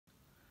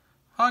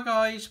Hi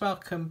guys,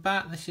 welcome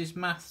back. This is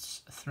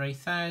Maths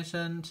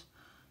 3000.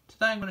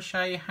 Today I'm going to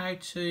show you how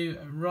to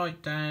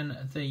write down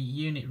the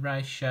unit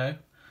ratio.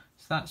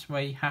 So that's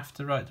where you have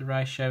to write the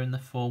ratio in the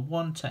form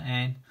 1 to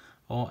n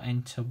or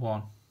n to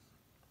 1.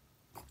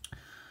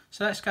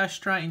 So let's go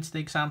straight into the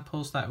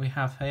examples that we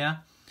have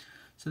here.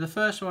 So the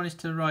first one is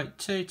to write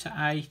 2 to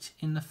 8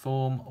 in the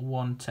form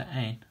 1 to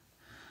n.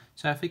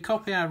 So if we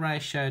copy our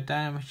ratio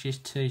down, which is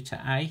 2 to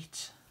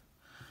 8,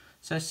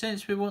 so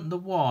since we want the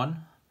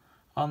 1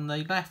 on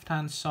the left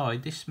hand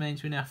side, this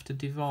means we have to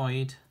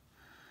divide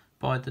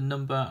by the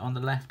number on the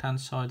left hand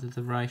side of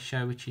the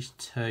ratio, which is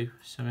 2.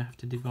 So we have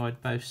to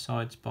divide both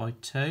sides by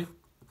 2.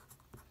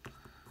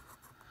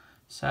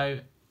 So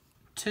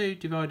 2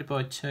 divided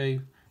by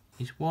 2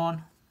 is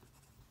 1,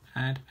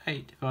 and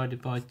 8 divided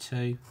by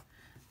 2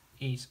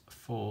 is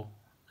 4.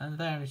 And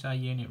there is our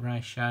unit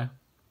ratio.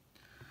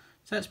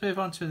 So let's move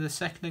on to the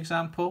second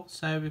example.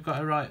 So we've got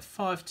to write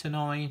 5 to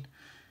 9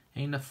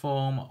 in the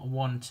form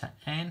 1 to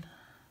n.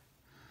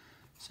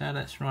 So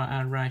let's write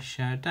our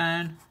ratio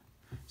down.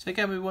 So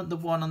again, we want the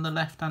 1 on the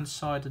left hand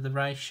side of the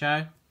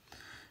ratio.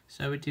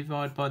 So we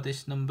divide by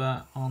this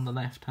number on the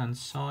left hand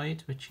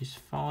side, which is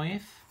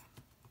 5.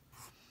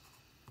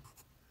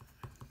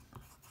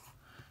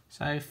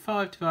 So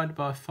 5 divided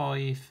by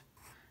 5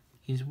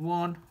 is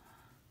 1.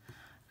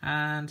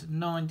 And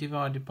 9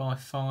 divided by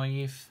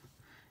 5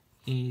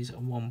 is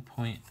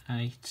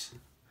 1.8.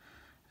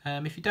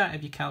 If you don't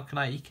have your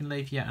calculator, you can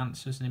leave your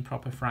answer as an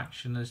improper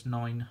fraction as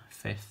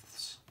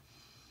 9/5.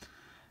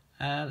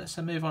 Let's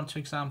move on to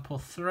example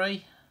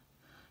 3.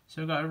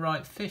 So we've got to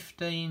write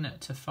 15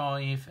 to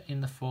 5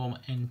 in the form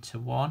n to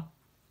 1.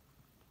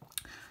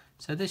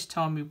 So this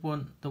time we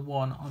want the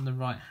 1 on the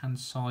right hand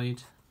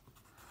side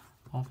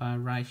of our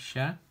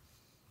ratio.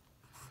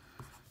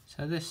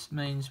 So this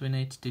means we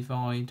need to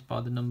divide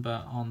by the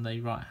number on the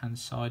right hand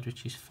side,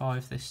 which is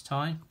 5 this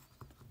time.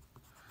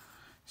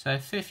 So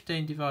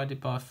 15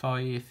 divided by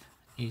 5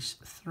 is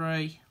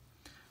 3.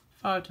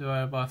 5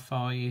 divided by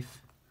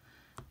 5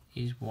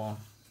 is 1.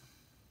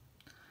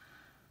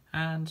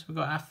 And we've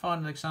got our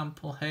final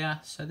example here.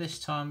 So this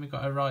time we've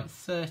got to write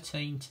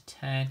 13 to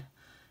 10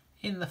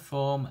 in the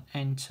form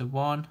n to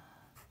 1.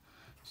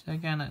 So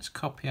again, let's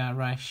copy our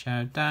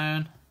ratio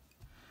down.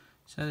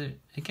 So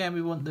again,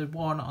 we want the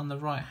 1 on the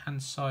right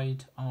hand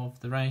side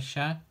of the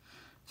ratio.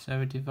 So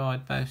we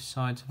divide both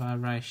sides of our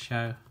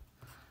ratio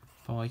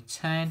by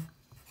 10.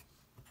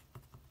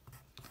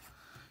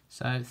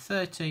 So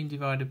 13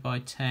 divided by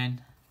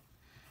 10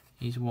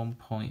 is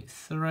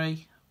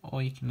 1.3. Or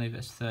you can leave it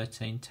as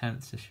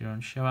 13/10 if you're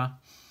unsure.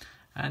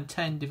 And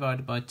 10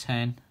 divided by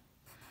 10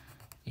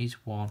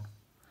 is 1.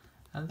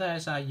 And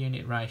there's our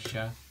unit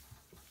ratio.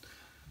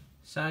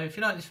 So if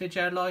you like this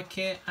video, like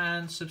it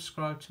and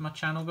subscribe to my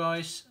channel,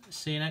 guys.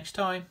 See you next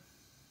time.